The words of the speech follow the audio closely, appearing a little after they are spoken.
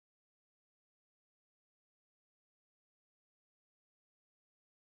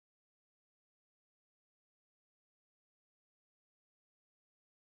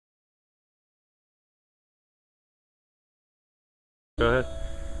Go ahead.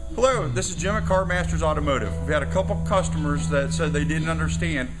 Hello, this is Jim at CarMasters Automotive. We've had a couple customers that said they didn't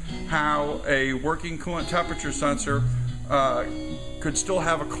understand how a working coolant temperature sensor could still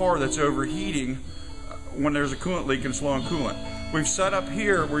have a car that's overheating when there's a coolant leak and slowing coolant. We've set up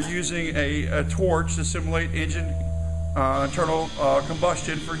here, we're using a torch to simulate engine internal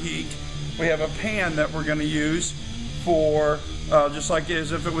combustion for heat. We have a pan that we're going to use for just like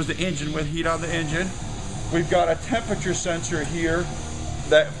as if it was the engine with heat on the engine. We've got a temperature sensor here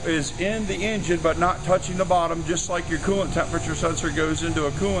that is in the engine but not touching the bottom, just like your coolant temperature sensor goes into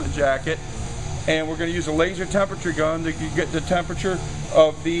a coolant jacket. And we're going to use a laser temperature gun to get the temperature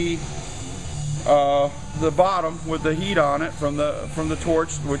of the bottom with the heat on it from the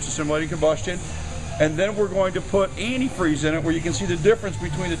torch, which is simulating combustion. And then we're going to put antifreeze in it, where you can see the difference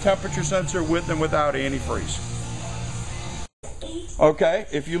between the temperature sensor with and without antifreeze. Okay,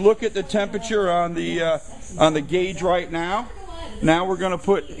 if you look at the temperature on the gauge right now, we're going to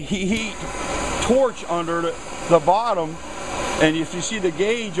put heat torch under the bottom, and if you see the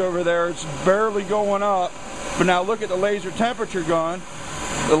gauge over there, it's barely going up. But now look at the laser temperature gun.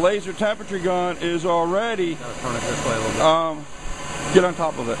 The laser temperature gun is already get on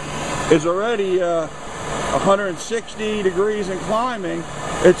top of it. Is already 160 degrees and climbing.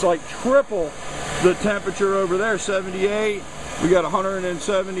 It's like triple the temperature over there, 78. We got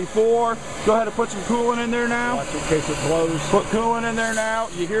 174. Go ahead and put some coolant in there now. Watch in case it blows. Put coolant in there now.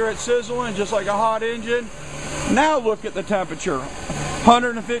 You hear it sizzling just like a hot engine. Now look at the temperature.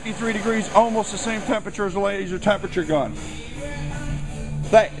 153 degrees, almost the same temperature as the laser temperature gun.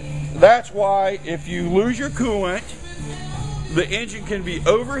 That's why if you lose your coolant, the engine can be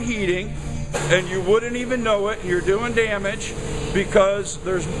overheating and you wouldn't even know it. You're doing damage because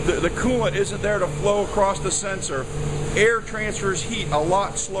the coolant isn't there to flow across the sensor. Air transfers heat a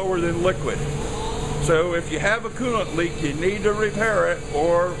lot slower than liquid. So if you have a coolant leak, you need to repair it,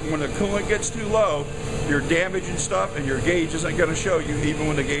 or when the coolant gets too low, you're damaging stuff and your gauge isn't going to show you even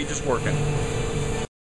when the gauge is working.